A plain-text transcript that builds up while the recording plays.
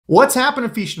What's happening,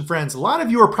 fishing friends? A lot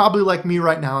of you are probably like me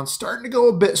right now and starting to go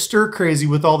a bit stir crazy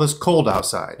with all this cold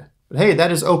outside. But hey, that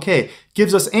is okay.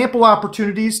 Gives us ample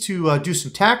opportunities to do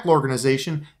some tackle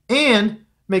organization and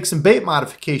make some bait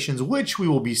modifications, which we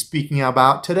will be speaking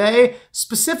about today,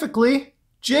 specifically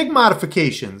jig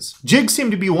modifications. Jigs seem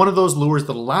to be one of those lures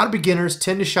that a lot of beginners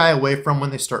tend to shy away from when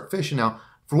they start fishing. Now,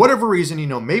 for whatever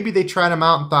reason, maybe they tried them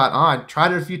out and thought, oh, I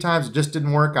tried it a few times, it just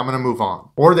didn't work, I'm gonna move on.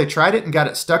 Or they tried it and got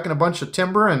it stuck in a bunch of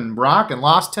timber and rock and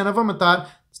lost 10 of them and thought,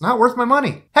 it's not worth my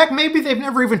money. Heck, maybe they've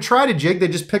never even tried a jig, they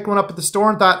just picked one up at the store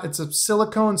and thought it's a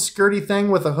silicone skirty thing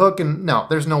with a hook and no,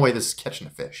 there's no way this is catching a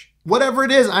fish. Whatever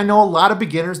it is, I know a lot of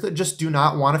beginners that just do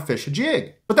not want to fish a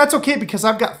jig. But that's okay because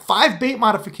I've got 5 bait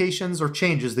modifications or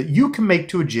changes that you can make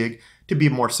to a jig to be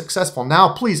more successful.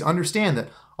 Now, please understand that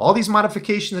all these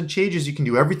modifications and changes, you can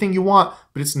do everything you want,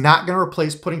 but it's not going to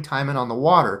replace putting time in on the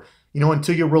water,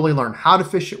 until you really learn how to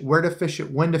fish it, where to fish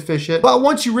it, when to fish it. But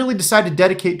once you really decide to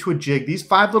dedicate to a jig, these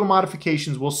 5 little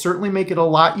modifications will certainly make it a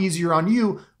lot easier on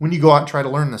you when you go out and try to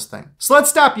learn this thing. So let's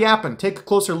stop yapping, take a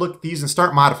closer look at these and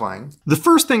start modifying. The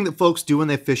first thing that folks do when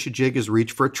they fish a jig is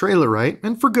reach for a trailer, right?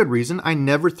 And for good reason. I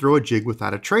never throw a jig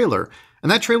without a trailer. And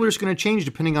that trailer is going to change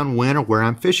depending on when or where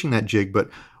I'm fishing that jig. But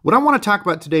what I want to talk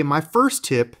about today, my first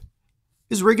tip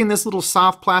is rigging this little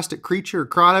soft plastic creature, or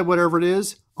crawdad, whatever it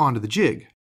is, onto the jig.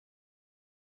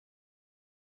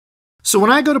 So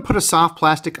when I go to put a soft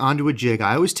plastic onto a jig,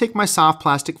 I always take my soft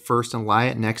plastic first and lie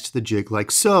it next to the jig like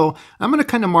so. I'm going to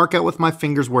kind of mark out with my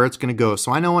fingers where it's going to go.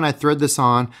 So I know when I thread this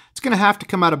on, it's going to have to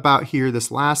come out about here, this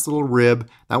last little rib.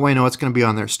 That way I know it's going to be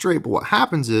on there straight. But what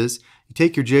happens is you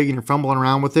take your jig and you're fumbling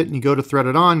around with it and you go to thread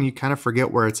it on and you kind of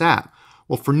forget where it's at.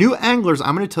 Well, for new anglers,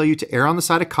 I'm going to tell you to err on the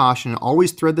side of caution and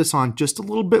always thread this on just a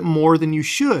little bit more than you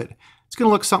should. It's going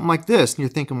to look something like this. And you're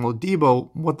thinking, well,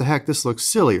 Debo, what the heck? This looks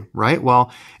silly, right? Well,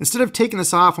 instead of taking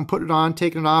this off and putting it on,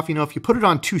 taking it off, if you put it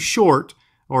on too short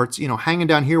or it's, hanging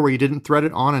down here where you didn't thread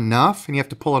it on enough and you have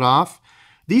to pull it off,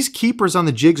 these keepers on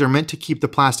the jigs are meant to keep the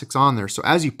plastics on there. So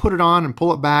as you put it on and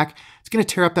pull it back, it's going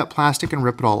to tear up that plastic and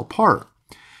rip it all apart.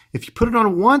 If you put it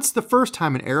on once the first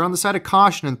time and err on the side of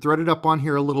caution and thread it up on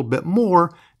here a little bit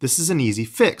more, this is an easy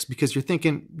fix because you're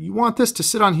thinking, you want this to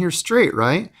sit on here straight,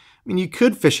 right? I mean, you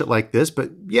could fish it like this,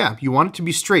 but yeah, you want it to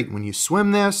be straight. When you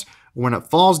swim this, when it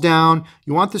falls down,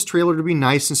 you want this trailer to be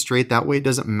nice and straight. That way it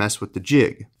doesn't mess with the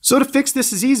jig. So to fix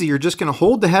this is easy. You're just going to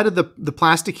hold the head of the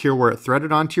plastic here where it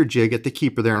threaded onto your jig at the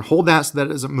keeper there and hold that so that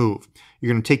it doesn't move.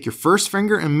 You're going to take your first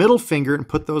finger and middle finger and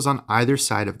put those on either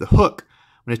side of the hook.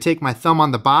 I'm going to take my thumb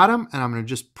on the bottom and I'm going to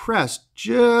just press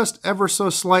just ever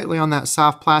so slightly on that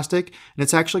soft plastic, and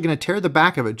it's actually going to tear the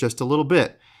back of it just a little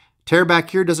bit. Tear back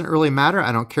here doesn't really matter.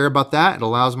 I don't care about that. It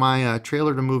allows my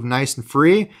trailer to move nice and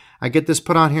free. I get this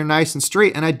put on here nice and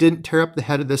straight, and I didn't tear up the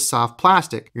head of this soft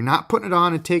plastic. You're not putting it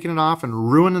on and taking it off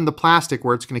and ruining the plastic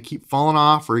where it's going to keep falling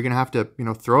off, or you're going to have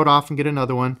to throw it off and get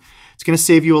another one. It's going to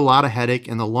save you a lot of headache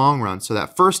in the long run. So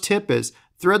that first tip is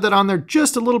thread that on there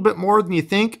just a little bit more than you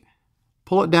think.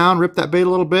 Pull it down, rip that bait a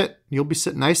little bit, you'll be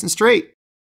sitting nice and straight.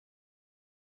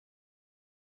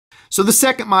 So the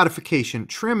second modification,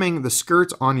 trimming the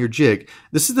skirts on your jig.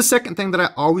 This is the second thing that I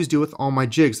always do with all my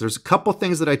jigs. There's a couple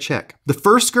things that I check. The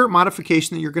first skirt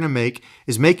modification that you're going to make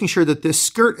is making sure that this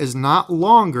skirt is not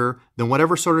longer than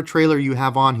whatever sort of trailer you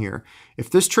have on here. If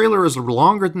this trailer is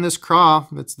longer than this craw,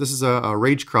 this is a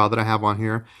rage craw that I have on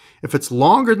here. If it's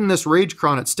longer than this rage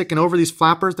craw and it's sticking over these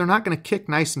flappers, they're not going to kick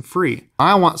nice and free.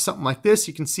 I want something like this.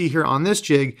 You can see here on this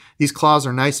jig, these claws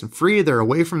are nice and free. They're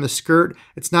away from the skirt.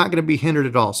 It's not going to be hindered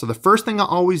at all. So the first thing I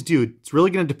always do, it's really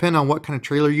going to depend on what kind of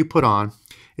trailer you put on,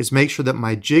 is make sure that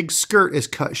my jig skirt is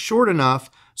cut short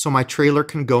enough so my trailer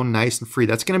can go nice and free.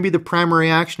 That's going to be the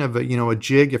primary action of a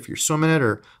jig. If you're swimming it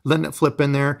or letting it flip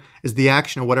in there, is the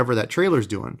action of whatever that trailer's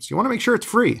doing. So you want to make sure it's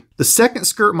free. The second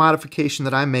skirt modification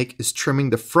that I make is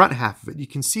trimming the front half of it. You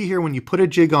can see here when you put a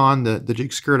jig on, the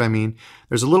jig skirt,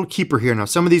 there's a little keeper here. Now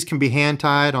some of these can be hand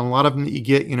tied. On a lot of them that you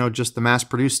get, just the mass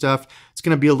produced stuff, it's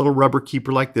going to be a little rubber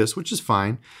keeper like this, which is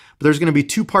fine. But there's going to be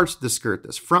 2 parts to the skirt,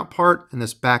 this front part and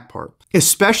this back part.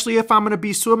 Especially if I'm going to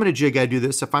be swimming a jig, I do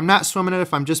this. If I'm not swimming it,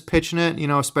 if I'm just pitching it,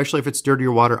 especially if it's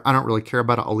dirtier water, I don't really care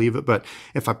about it, I'll leave it. But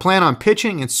if I plan on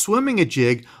pitching and swimming a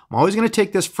jig, I'm always going to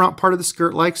take this front part of the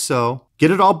skirt like so,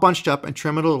 get it all bunched up and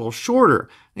trim it a little shorter.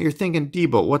 Now you're thinking,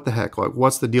 Debo, what the heck? Like,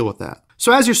 what's the deal with that?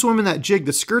 So as you're swimming that jig,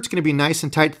 the skirt's going to be nice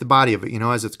and tight to the body of it.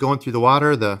 As it's going through the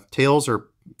water, the tails or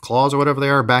claws or whatever they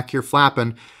are back here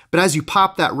flapping. But as you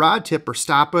pop that rod tip or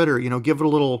stop it or, give it a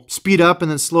little speed up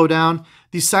and then slow down,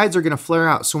 these sides are going to flare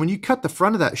out. So when you cut the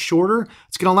front of that shorter,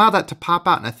 it's going to allow that to pop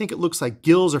out. And I think it looks like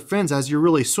gills or fins as you're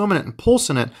really swimming it and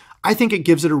pulsing it. I think it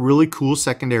gives it a really cool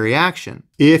secondary action.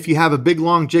 If you have a big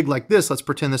long jig like this, let's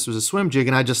pretend this was a swim jig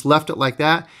and I just left it like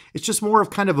that, it's just more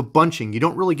of kind of a bunching. You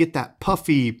don't really get that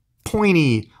puffy,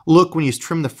 pointy look when you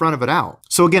trim the front of it out.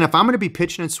 So again, if I'm going to be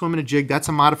pitching and swimming a jig, that's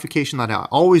a modification that I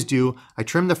always do. I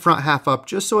trim the front half up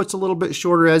just so it's a little bit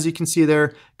shorter. As you can see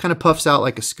there, kind of puffs out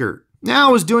like a skirt.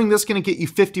 Now, is doing this going to get you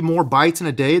 50 more bites in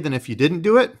a day than if you didn't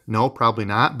do it? No, probably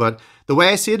not. But the way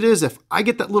I see it is, if I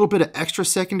get that little bit of extra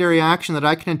secondary action that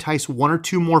I can entice 1 or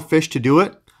 2 more fish to do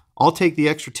it, I'll take the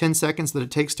extra 10 seconds that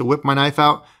it takes to whip my knife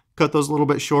out, cut those a little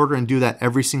bit shorter, and do that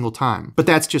every single time. But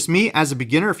that's just me. As a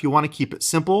beginner, if you want to keep it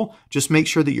simple, just make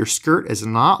sure that your skirt is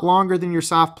not longer than your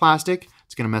soft plastic.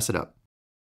 It's going to mess it up.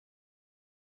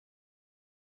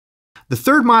 The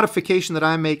third modification that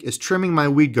I make is trimming my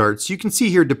weed guard. So you can see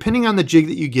here, depending on the jig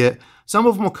that you get, some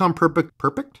of them will come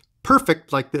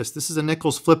perfect like this. This is a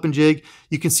Nichols flipping jig.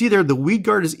 You can see there the weed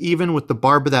guard is even with the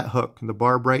barb of that hook, the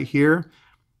barb right here.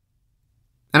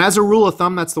 And as a rule of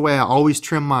thumb, that's the way I always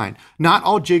trim mine. Not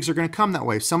all jigs are going to come that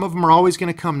way. Some of them are always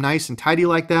going to come nice and tidy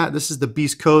like that. This is the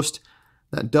Beast Coast,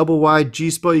 that double wide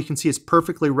G-Spo. You can see it's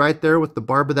perfectly right there with the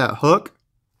barb of that hook.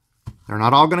 They're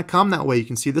not all going to come that way. You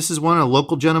can see this is one a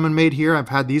local gentleman made here. I've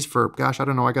had these for, gosh, I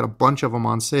don't know, I got a bunch of them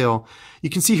on sale. You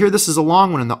can see here this is a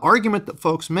long one, and the argument that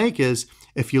folks make is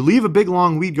if you leave a big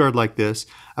long weed guard like this,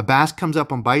 a bass comes up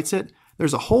and bites it,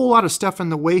 there's a whole lot of stuff in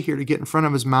the way here to get in front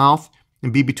of his mouth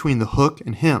and be between the hook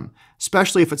and him.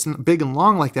 Especially if it's big and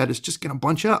long like that, it's just going to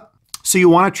bunch up. So you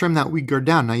want to trim that weed guard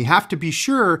down. Now you have to be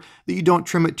sure that you don't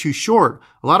trim it too short.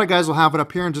 A lot of guys will have it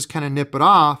up here and just kind of nip it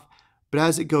off. But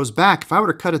as it goes back, if I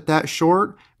were to cut it that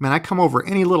short, man, I come over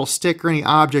any little stick or any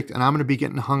object and I'm going to be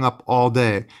getting hung up all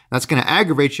day. That's going to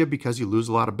aggravate you because you lose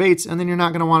a lot of baits and then you're not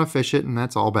going to want to fish it, and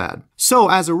that's all bad. So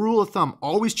as a rule of thumb,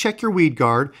 always check your weed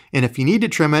guard, and if you need to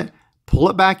trim it, pull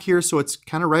it back here so it's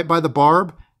kind of right by the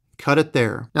barb, cut it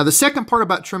there. Now the second part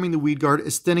about trimming the weed guard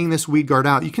is thinning this weed guard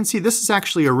out. You can see this is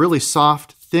actually a really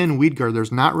soft, thin weed guard. There's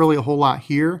not really a whole lot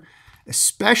here,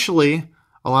 especially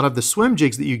a lot of the swim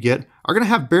jigs that you get are going to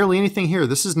have barely anything here.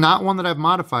 This is not one that I've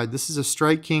modified. This is a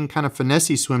Strike King kind of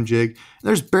finesse swim jig.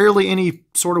 There's barely any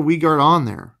sort of weed guard on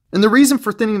there. And the reason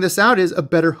for thinning this out is a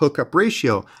better hookup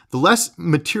ratio. The less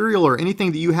material or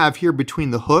anything that you have here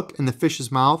between the hook and the fish's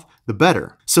mouth, the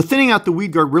better. So thinning out the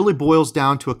weed guard really boils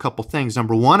down to a couple things.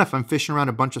 Number one, if I'm fishing around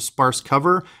a bunch of sparse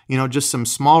cover, just some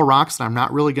small rocks that I'm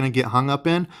not really going to get hung up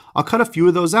in, I'll cut a few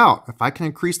of those out. If I can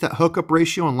increase that hookup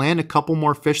ratio and land a couple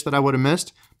more fish that I would have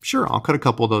missed, sure, I'll cut a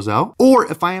couple of those out. Or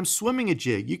if I am swimming a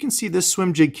jig, you can see this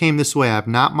swim jig came this way. I have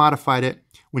not modified it.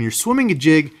 When you're swimming a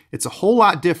jig, it's a whole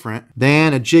lot different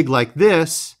than a jig like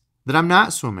this that I'm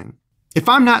not swimming. If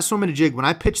I'm not swimming a jig, when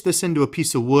I pitch this into a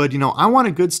piece of wood, I want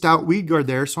a good stout weed guard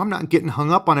there so I'm not getting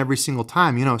hung up on every single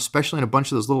time, especially in a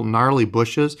bunch of those little gnarly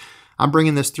bushes. I'm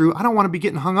bringing this through. I don't want to be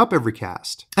getting hung up every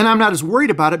cast. And I'm not as worried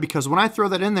about it because when I throw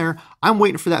that in there, I'm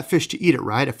waiting for that fish to eat it,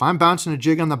 right? If I'm bouncing a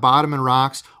jig on the bottom and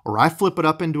rocks, or I flip it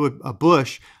up into a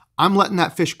bush, I'm letting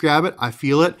that fish grab it. I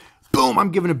feel it. Boom,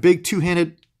 I'm giving a big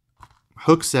two-handed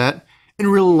hook set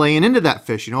and really laying into that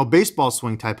fish, a baseball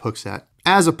swing type hook set.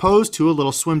 As opposed to a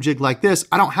little swim jig like this,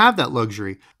 I don't have that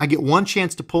luxury. I get one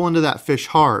chance to pull into that fish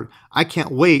hard. I can't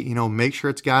wait, make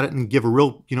sure it's got it and give a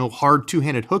real, hard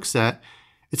two-handed hook set.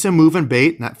 It's a moving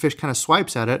bait and that fish kind of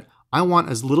swipes at it. I want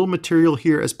as little material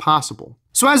here as possible.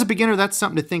 So as a beginner, that's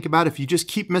something to think about. If you just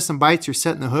keep missing bites, you're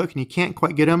setting the hook and you can't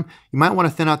quite get them, you might want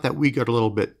to thin out that weed guard a little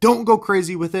bit. Don't go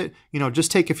crazy with it.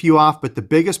 Just take a few off. But the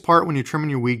biggest part when you're trimming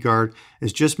your weed guard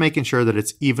is just making sure that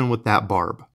it's even with that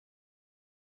barb.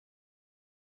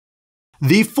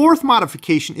 The fourth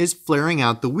modification is flaring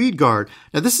out the weed guard.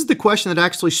 Now this is the question that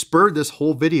actually spurred this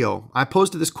whole video. I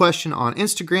posted this question on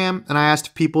Instagram and I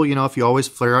asked people, if you always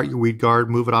flare out your weed guard,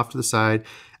 move it off to the side.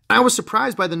 I was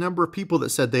surprised by the number of people that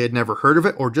said they had never heard of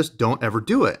it or just don't ever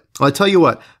do it. Well, I tell you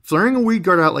what, flaring a weed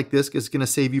guard out like this is going to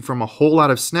save you from a whole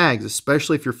lot of snags,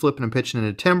 especially if you're flipping and pitching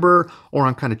into timber or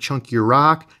on kind of chunkier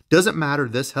rock. Doesn't matter,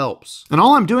 this helps. And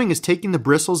all I'm doing is taking the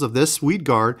bristles of this weed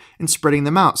guard and spreading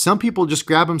them out. Some people just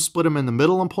grab them, split them in the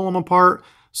middle and pull them apart.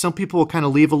 Some people will kind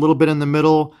of leave a little bit in the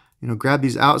middle, grab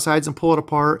these outsides and pull it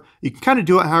apart. You can kind of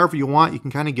do it however you want. You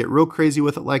can kind of get real crazy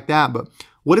with it like that. But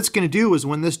what it's going to do is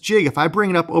when this jig, if I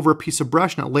bring it up over a piece of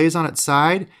brush and it lays on its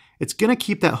side, it's going to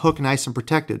keep that hook nice and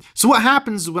protected. So what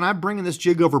happens is when I'm bringing this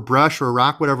jig over brush or a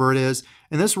rock, whatever it is,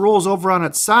 and this rolls over on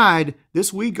its side,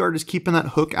 this weed guard is keeping that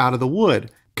hook out of the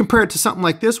wood. Compared to something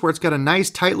like this where it's got a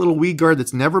nice tight little weed guard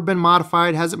that's never been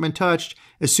modified, hasn't been touched,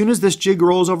 as soon as this jig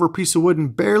rolls over a piece of wood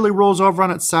and barely rolls over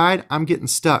on its side, I'm getting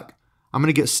stuck. I'm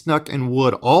gonna get stuck in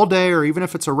wood all day, or even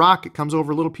if it's a rock, it comes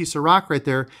over a little piece of rock right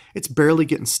there, it's barely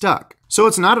getting stuck. So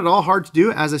it's not at all hard to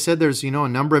do. As I said, there's a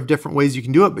number of different ways you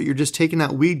can do it, but you're just taking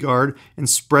that weed guard and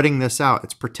spreading this out.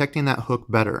 It's protecting that hook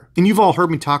better. And you've all heard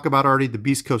me talk about already the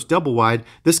Beast Coast double wide.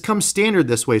 This comes standard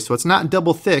this way, so it's not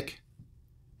double thick.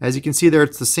 As you can see there,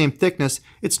 it's the same thickness.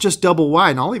 It's just double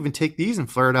wide. And I'll even take these and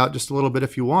flare it out just a little bit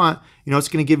if you want. It's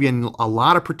going to give you a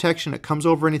lot of protection. It comes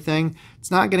over anything.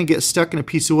 It's not going to get stuck in a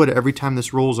piece of wood every time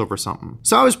this rolls over something.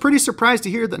 So I was pretty surprised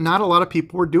to hear that not a lot of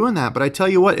people were doing that. But I tell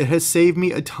you what, it has saved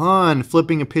me a ton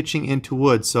flipping and pitching into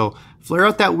wood. So flare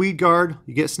out that weed guard,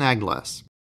 you get snagged less.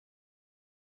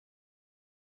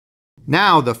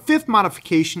 Now, the fifth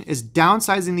modification is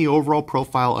downsizing the overall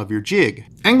profile of your jig.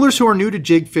 Anglers who are new to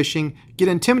jig fishing get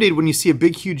intimidated when you see a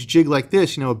big, huge jig like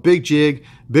this. A big jig,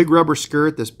 big rubber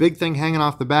skirt, this big thing hanging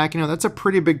off the back. That's a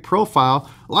pretty big profile.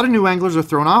 A lot of new anglers are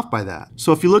thrown off by that.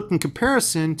 So if you look in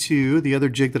comparison to the other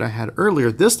jig that I had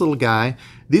earlier, this little guy,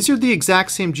 these are the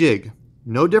exact same jig.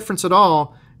 No difference at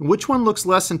all. Which one looks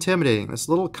less intimidating? This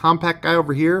little compact guy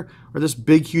over here or this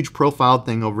big, huge profiled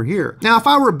thing over here? Now, if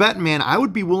I were a betting man, I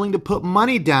would be willing to put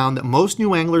money down that most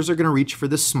new anglers are going to reach for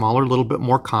this smaller, little bit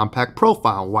more compact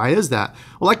profile. Why is that?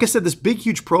 Well, like I said, this big,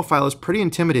 huge profile is pretty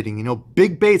intimidating.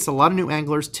 Big baits, a lot of new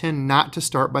anglers tend not to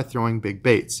start by throwing big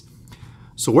baits.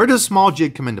 So where does a small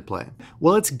jig come into play?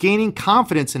 Well, it's gaining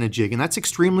confidence in a jig, and that's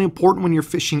extremely important when you're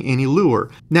fishing any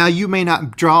lure. Now, you may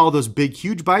not draw all those big,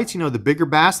 huge bites, the bigger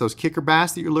bass, those kicker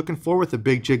bass that you're looking for with a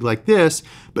big jig like this,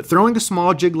 but throwing a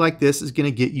small jig like this is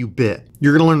gonna get you bit.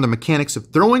 You're gonna learn the mechanics of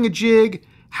throwing a jig,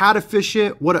 how to fish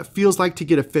it, what it feels like to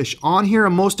get a fish on here,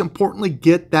 and most importantly,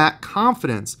 get that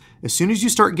confidence. As soon as you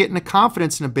start getting a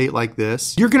confidence in a bait like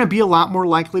this, you're gonna be a lot more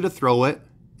likely to throw it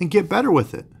and get better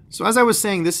with it. So as I was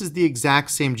saying, this is the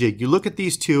exact same jig. You look at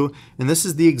these two, and this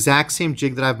is the exact same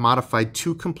jig that I've modified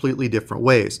two completely different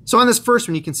ways. So on this first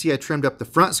one, you can see I trimmed up the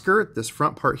front skirt, this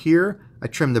front part here. I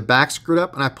trimmed the back skirt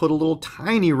up, and I put a little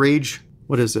tiny rage,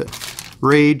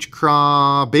 rage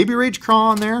craw, baby rage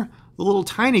craw on there, a little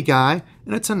tiny guy,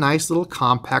 and it's a nice little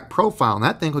compact profile, and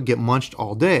that thing will get munched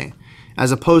all day.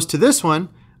 As opposed to this one,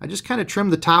 I just kind of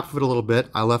trimmed the top of it a little bit.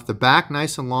 I left the back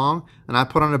nice and long, and I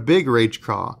put on a big rage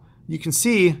craw. You can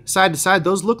see side to side,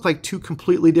 those look like two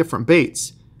completely different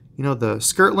baits. The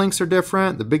skirt links are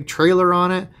different, the big trailer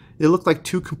on it, they look like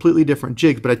two completely different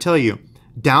jigs. But I tell you,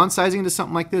 downsizing to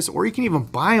something like this, or you can even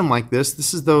buy them like this.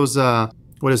 This is those,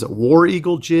 War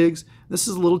Eagle jigs. This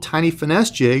is a little tiny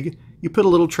finesse jig. You put a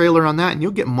little trailer on that and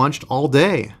you'll get munched all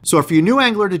day. So if you're a new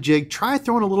angler to jig, try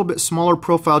throwing a little bit smaller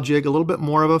profile jig, a little bit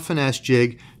more of a finesse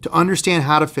jig to understand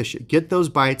how to fish it. Get those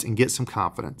bites and get some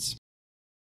confidence.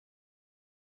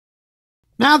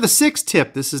 Now the sixth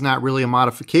tip, this is not really a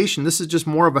modification, this is just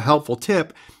more of a helpful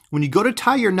tip. When you go to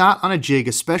tie your knot on a jig,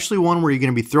 especially one where you're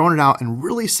going to be throwing it out and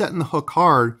really setting the hook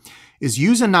hard, is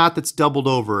use a knot that's doubled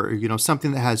over,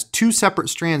 something that has two separate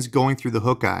strands going through the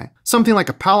hook eye. Something like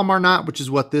a Palomar knot, which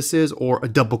is what this is, or a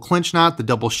double clinch knot, the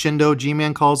double shindo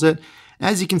G-Man calls it.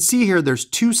 As you can see here, there's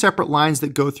two separate lines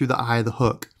that go through the eye of the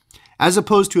hook. As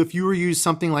opposed to if you were to use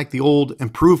something like the old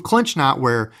improved clinch knot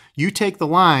where you take the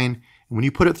line, when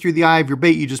you put it through the eye of your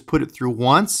bait, you just put it through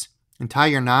once and tie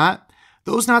your knot.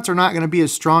 Those knots are not going to be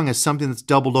as strong as something that's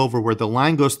doubled over where the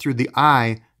line goes through the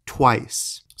eye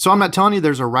twice. So I'm not telling you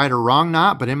there's a right or wrong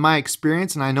knot, but in my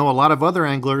experience, and I know a lot of other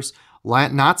anglers,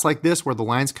 knots like this where the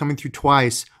line's coming through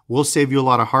twice will save you a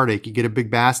lot of heartache. You get a big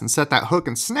bass and set that hook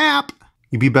and snap.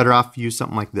 You'd be better off if you use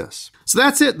something like this. So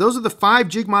that's it. Those are the 5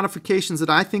 jig modifications that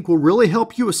I think will really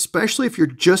help you, especially if you're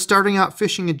just starting out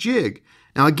fishing a jig.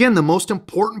 Now again, the most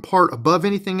important part above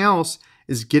anything else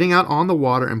is getting out on the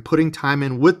water and putting time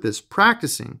in with this,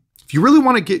 practicing. If you really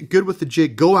want to get good with the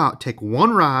jig, go out, take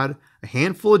one rod, a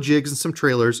handful of jigs and some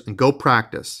trailers, and go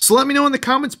practice. So let me know in the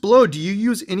comments below, do you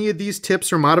use any of these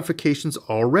tips or modifications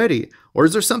already? Or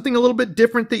is there something a little bit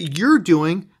different that you're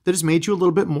doing that has made you a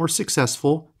little bit more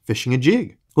successful fishing a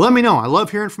jig? Let me know. I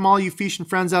love hearing from all you fishing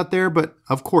friends out there, but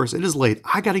of course it is late.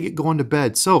 I got to get going to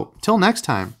bed. So till next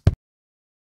time.